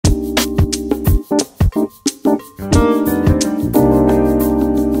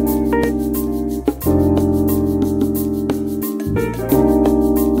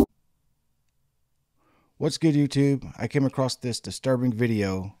What's good, YouTube? I came across this disturbing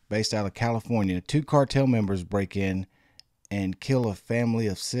video based out of California. Two cartel members break in and kill a family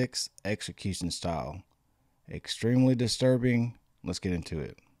of 6 execution style. Extremely disturbing. Let's get into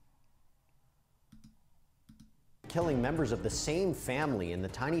it. Killing members of the same family in the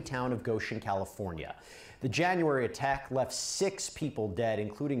tiny town of Goshen, California. The January attack left 6 people dead,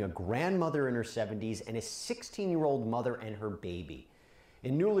 including a grandmother in her 70s and a 16-year-old mother and her baby.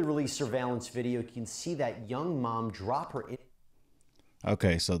 In newly released surveillance video, you can see that young mom drop her in.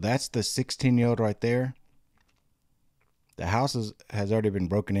 Okay, so that's the 16-year-old right there. The house has already been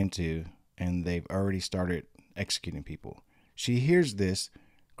broken into, and they've already started executing people. She hears this,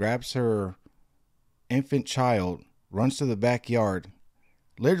 grabs her infant child, runs to the backyard,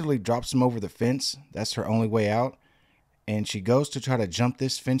 literally drops him over the fence. That's her only way out. And she goes to try to jump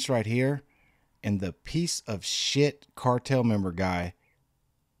this fence right here, and the piece of shit cartel member guy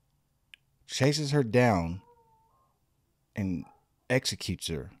chases her down and executes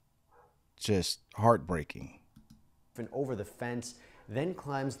her. Just heartbreaking. Over the fence, then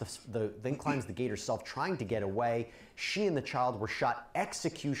climbs the gate herself, trying to get away. She and the child were shot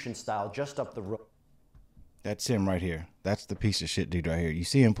execution style just up the road. That's him right here. That's the piece of shit dude right here. You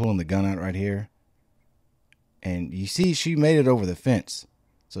see him pulling the gun out right here, and you see she made it over the fence.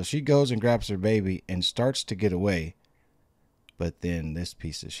 So she goes and grabs her baby and starts to get away, but then this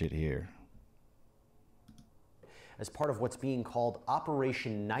piece of shit here. As part of what's being called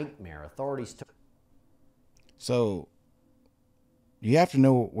Operation Nightmare, authorities took. So you have to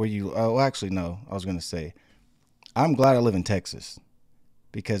know where you, oh, actually, no, I was going to say, I'm glad I live in Texas,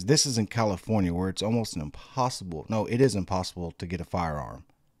 because this is in California where it's almost impossible. No, it is impossible to get a firearm.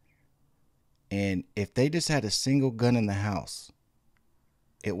 And if they just had a single gun in the house,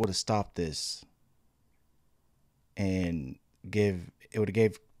 it would have stopped this and it would have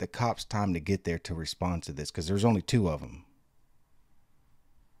gave the cops time to get there to respond to this, because there's only 2 of them.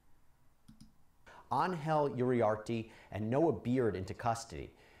 Angel Uriarte and Noah Beard into custody.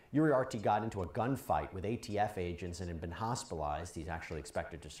 Uriarte got into a gunfight with ATF agents and had been hospitalized. He's actually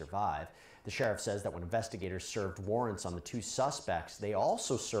expected to survive. The sheriff says that when investigators served warrants on the 2 suspects, they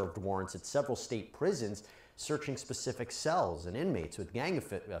also served warrants at several state prisons searching specific cells and inmates with gang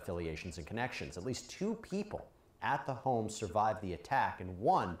affiliations and connections. At least 2 people at the home survived the attack, and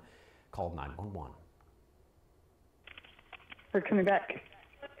 1 called 911. They're coming back.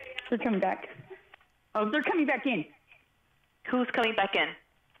 They're coming back. Oh, they're coming back in. Who's coming back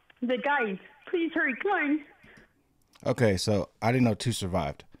in? The guys. Please hurry, come on. Okay, so I didn't know 2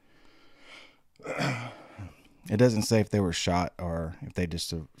 survived. It doesn't say if they were shot or if they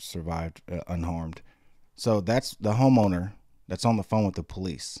just survived unharmed. So that's the homeowner that's on the phone with the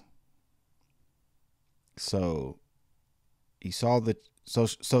police. So you saw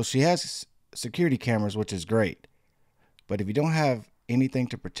so she has security cameras, which is great. But if you don't have anything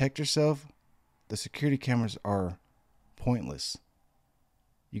to protect yourself, the security cameras are pointless.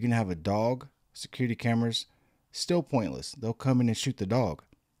 You can have a dog, security cameras, still pointless. They'll come in and shoot the dog.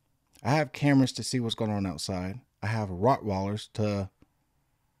 I have cameras to see what's going on outside. I have Rottweilers to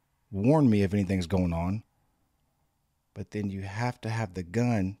warn me if anything's going on. But then you have to have the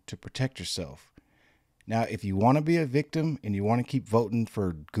gun to protect yourself. Now, if you want to be a victim and you want to keep voting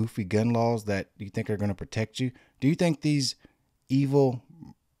for goofy gun laws that you think are going to protect you, do you think these evil,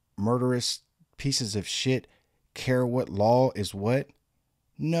 murderous pieces of shit care what law is what?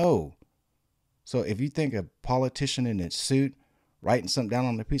 No. So if you think a politician in a suit writing something down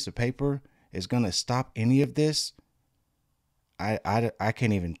on a piece of paper is going to stop any of this, I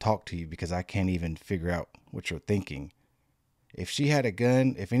can't even talk to you, because I can't even figure out what you're thinking. If she had a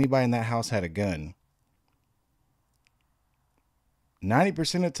gun, if anybody in that house had a gun,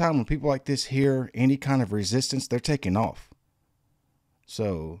 90% of the time when people like this hear any kind of resistance, they're taking off.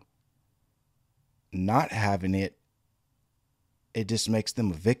 So not having it, it just makes them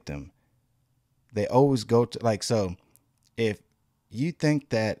a victim. They always go to, like, so if you think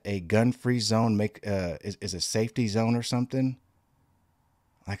that a gun-free zone is a safety zone or something,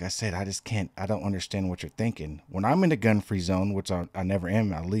 like I said, I don't understand what you're thinking. When I'm in a gun-free zone, which I never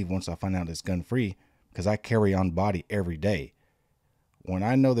am, I leave once I find out it's gun-free, because I carry on body every day. When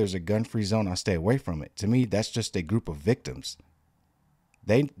I know there's a gun-free zone, I stay away from it. To me, that's just a group of victims.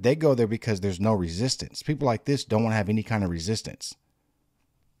 They go there because there's no resistance. People like this don't want to have any kind of resistance.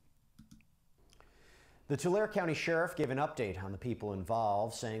 The Tulare County Sheriff gave an update on the people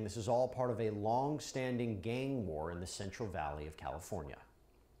involved, saying this is all part of a long-standing gang war in the Central Valley of California.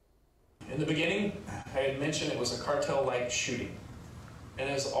 In the beginning, I had mentioned it was a cartel-like shooting. And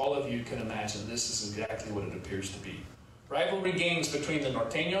as all of you can imagine, this is exactly what it appears to be. Rivalry games between the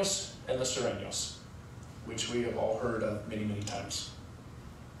Norteños and the Sureños. which we have all heard of many, many times.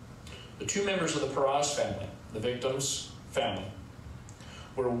 The two members of the Perez family, the victim's family,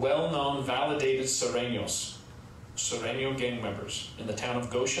 were well-known, validated Sureño gang members in the town of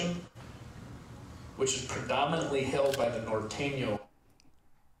Goshen, which is predominantly held by the Norteño.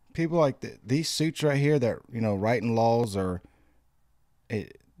 People like these suits right here that, you know, writing laws or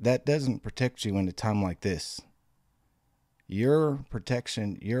that doesn't protect you in a time like this. Your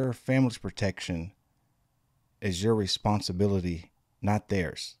protection, your family's protection is your responsibility, not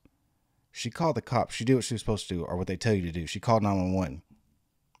theirs. She called the cops. She did what she was supposed to do, or what they tell you to do. She called 911.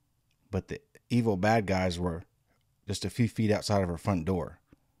 But the evil bad guys were just a few feet outside of her front door.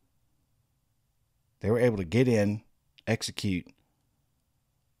 They were able to get in, execute,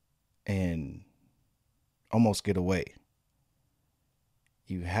 and almost get away.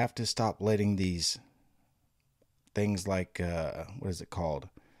 You have to stop letting these things like, what is it called?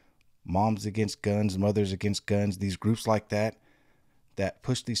 Moms Against Guns, Mothers Against Guns, these groups like that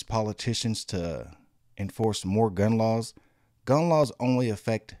push these politicians to enforce more gun laws. Gun laws only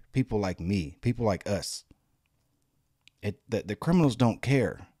affect people like me, people like us. The criminals don't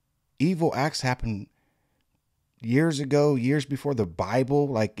care. Evil acts happen years ago, years before the Bible.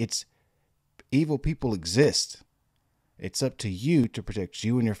 Like, it's evil people exist. It's up to you to protect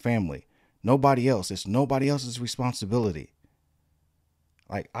you and your family. Nobody else. It's nobody else's responsibility.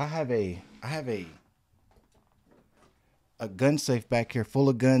 Like, I have a gun safe back here full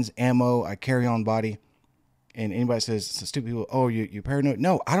of guns, ammo, I carry on body. And anybody says, stupid people, oh, you're paranoid.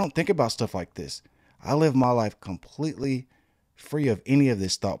 No, I don't think about stuff like this. I live my life completely free of any of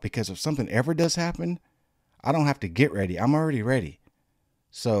this thought, because if something ever does happen, I don't have to get ready. I'm already ready.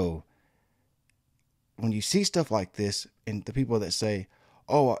 So when you see stuff like this, and the people that say,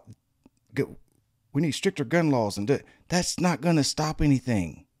 oh, we need stricter gun laws, and that's not going to stop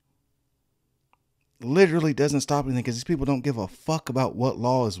anything. Literally doesn't stop anything, because these people don't give a fuck about what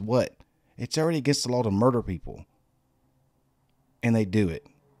law is what. It's already against the law to murder people. And they do it.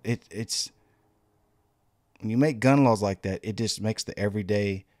 It's when you make gun laws like that, it just makes the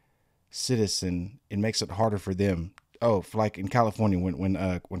everyday citizen, it makes it harder for them. Oh, like in California when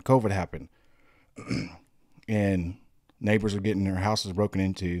COVID happened and neighbors were getting their houses broken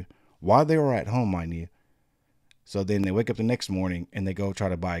into while they were at home, mind you. So then they wake up the next morning and they go try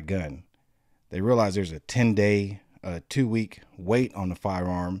to buy a gun. They realize there's a 10-day, 2-week wait on the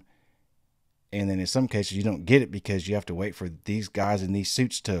firearm. And then in some cases you don't get it because you have to wait for these guys in these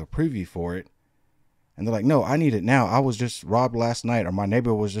suits to approve you for it. And they're like, no, I need it now. I was just robbed last night, or my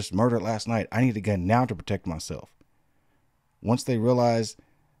neighbor was just murdered last night. I need a gun now to protect myself. Once they realized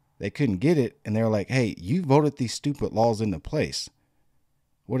they couldn't get it, and they were like, hey, you voted these stupid laws into place.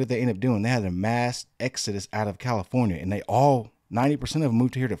 What did they end up doing? They had a mass exodus out of California, and they all, 90% of them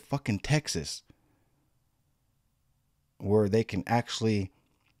moved here to fucking Texas, where they can actually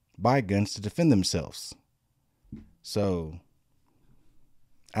buy guns to defend themselves. So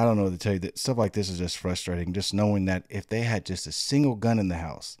I don't know what to tell you. That stuff like this is just frustrating. Just knowing that if they had just a single gun in the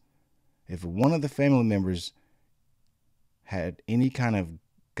house, if one of the family members had any kind of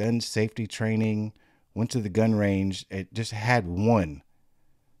gun safety training, went to the gun range, it just had one,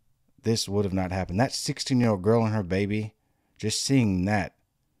 this would have not happened. That 16-year-old girl and her baby, just seeing that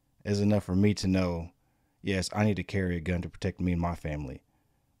is enough for me to know, yes, I need to carry a gun to protect me and my family,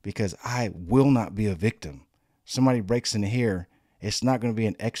 because I will not be a victim. Somebody breaks in here, it's not going to be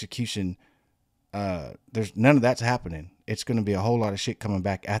an execution. There's none of that's happening. It's going to be a whole lot of shit coming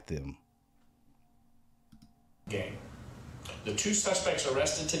back at them. Gang. The two suspects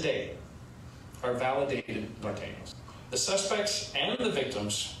arrested today are validated Norteños. The suspects and the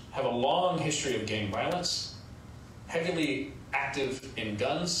victims have a long history of gang violence, heavily active in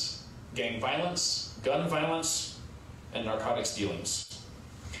guns, gang violence, gun violence, and narcotics dealings.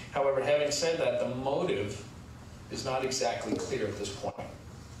 However, having said that, the motive is not exactly clear at this point.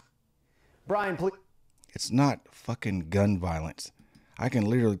 Brian, please. It's not fucking gun violence. I can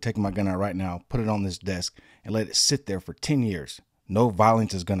literally take my gun out right now, put it on this desk, and let it sit there for 10 years. No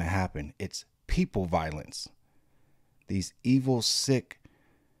violence is going to happen. It's people violence. These evil, sick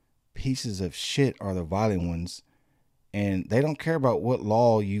pieces of shit are the violent ones. And they don't care about what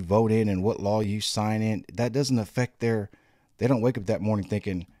law you vote in and what law you sign in. That doesn't affect they don't wake up that morning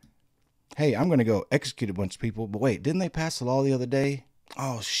thinking, hey, I'm going to go execute a bunch of people. But wait, didn't they pass a law the other day?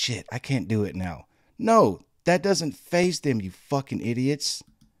 Oh, shit, I can't do it now. No, that doesn't faze them, you fucking idiots.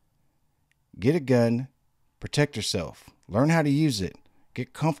 Get a gun, protect yourself, learn how to use it,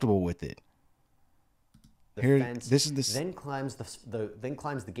 get comfortable with it. Then climbs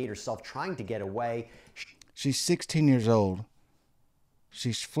the gate herself, trying to get away. She's 16 years old.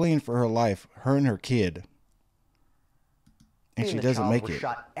 She's fleeing for her life, her and her kid. and she the doesn't child make were it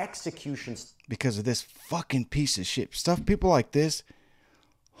shot executions because of this fucking piece of shit stuff. People like this,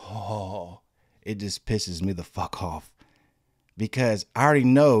 oh, it just pisses me the fuck off, because I already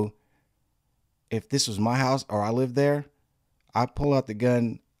know if this was my house or I lived there, I pull out the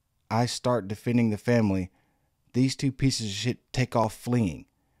gun, I start defending the family. These two pieces of shit take off fleeing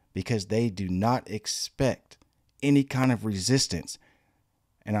because they do not expect any kind of resistance.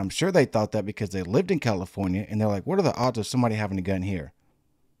 And I'm sure they thought that because they lived in California and they're like, what are the odds of somebody having a gun here?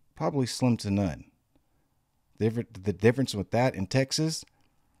 Probably slim to none. The difference with that in Texas,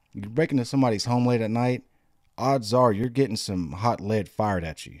 you break into somebody's home late at night, odds are you're getting some hot lead fired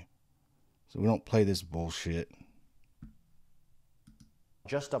at you. So we don't play this bullshit.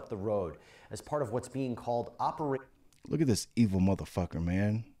 just up the road as part of what's being called Operation. Look at this evil motherfucker,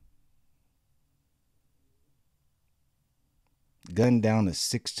 man. Gunned down a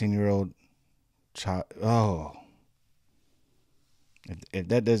 16-year-old child. Oh. If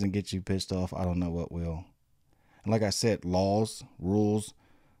that doesn't get you pissed off, I don't know what will. And like I said, laws, rules,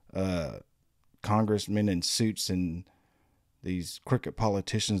 congressmen in suits and these crooked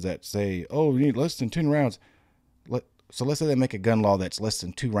politicians that say, oh, you need less than 10 rounds. So let's say they make a gun law that's less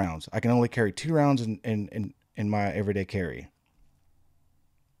than 2 rounds. I can only carry 2 rounds in my everyday carry.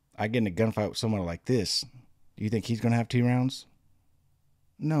 I get in a gunfight with someone like this. Do you think he's going to have 2 rounds?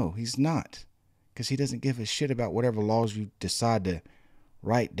 No, he's not. Because he doesn't give a shit about whatever laws you decide to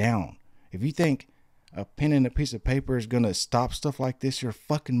write down. If you think a pen and a piece of paper is going to stop stuff like this, you're a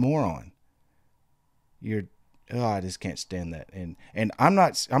fucking moron. I just can't stand that. And I'm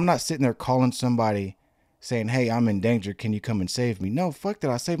not sitting there calling somebody saying, hey, I'm in danger. Can you come and save me? No, fuck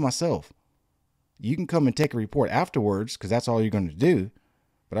that. I saved myself. You can come and take a report afterwards because that's all you're going to do.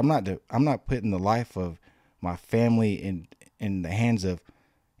 But I'm not putting the life of my family in the hands of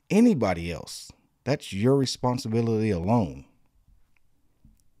anybody else. That's your responsibility alone.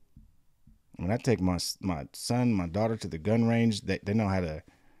 When I take my son, my daughter to the gun range, they know how to.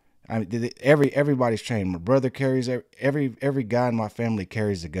 I mean, everybody's trained. My brother carries every guy in my family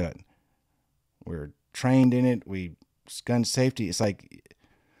carries a gun. We're trained in it. Gun safety. It's like,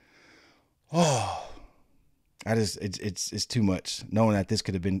 it's too much knowing that this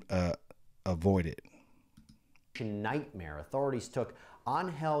could have been avoided. Nightmare. Authorities took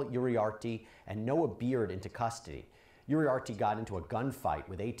Angel Uriarte and Noah Beard into custody. Uriarte got into a gunfight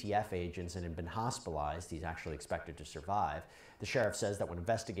with ATF agents and had been hospitalized. He's actually expected to survive. The sheriff says that when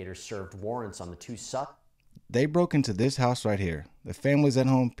investigators served warrants on the two they broke into this house right here. The family's at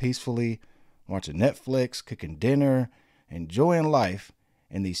home peacefully, watching Netflix, cooking dinner, enjoying life,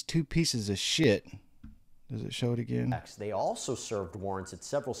 and these two pieces of shit. Does it show it again? They also served warrants at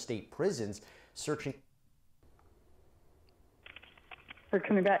several state prisons searching. They're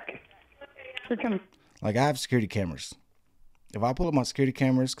coming back. They're coming. Like, I have security cameras. If I pull up my security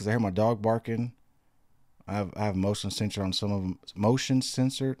cameras because I hear my dog barking, I have motion censored on some of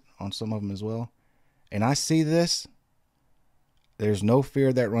them as well. And I see this, there's no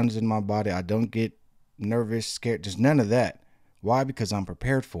fear that runs in my body. I don't get nervous, scared, just none of that. Why? Because I'm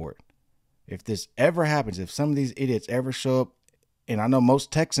prepared for it. If this ever happens, if some of these idiots ever show up, and I know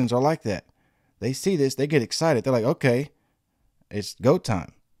most Texans are like that, they see this, they get excited. They're like, okay, it's go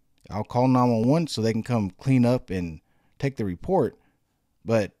time. I'll call 911 so they can come clean up and take the report.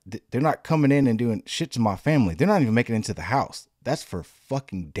 But they're not coming in and doing shit to my family. They're not even making it into the house. That's for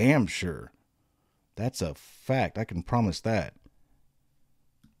fucking damn sure. That's a fact. I can promise that.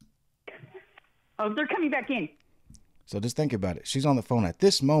 Oh, they're coming back in. So just think about it. She's on the phone at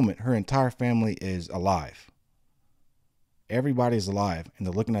this moment. Her entire family is alive. Everybody's alive, and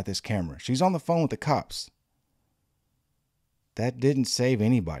they're looking at this camera. She's on the phone with the cops. That didn't save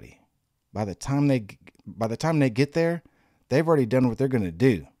anybody. By the time they get there, they've already done what they're going to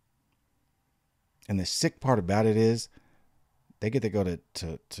do. And the sick part about it is they get to go to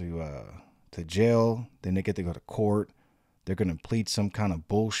jail, then they get to go to court. They're going to plead some kind of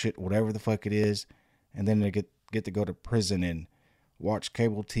bullshit, whatever the fuck it is, and then they get to go to prison and watch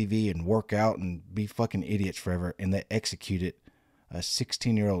cable TV and work out and be fucking idiots forever, and they executed a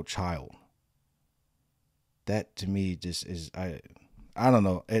 16-year-old child. That to me just is, I don't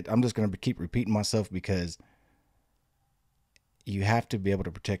know. I'm just going to keep repeating myself because you have to be able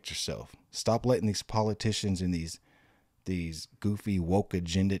to protect yourself. Stop letting these politicians and these goofy woke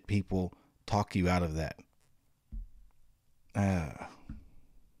agended people talk you out of that.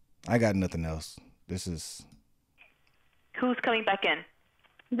 I got nothing else. This is... Who's coming back in?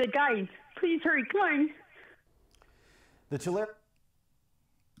 The guys, please hurry, come on. The Tulare.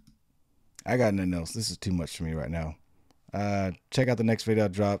 I got nothing else. This is too much for me right now. Check out the next video I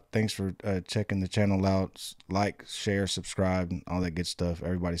drop. Thanks for checking the channel out. Like, share, subscribe, and all that good stuff.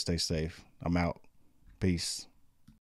 Everybody stay safe. I'm out. Peace.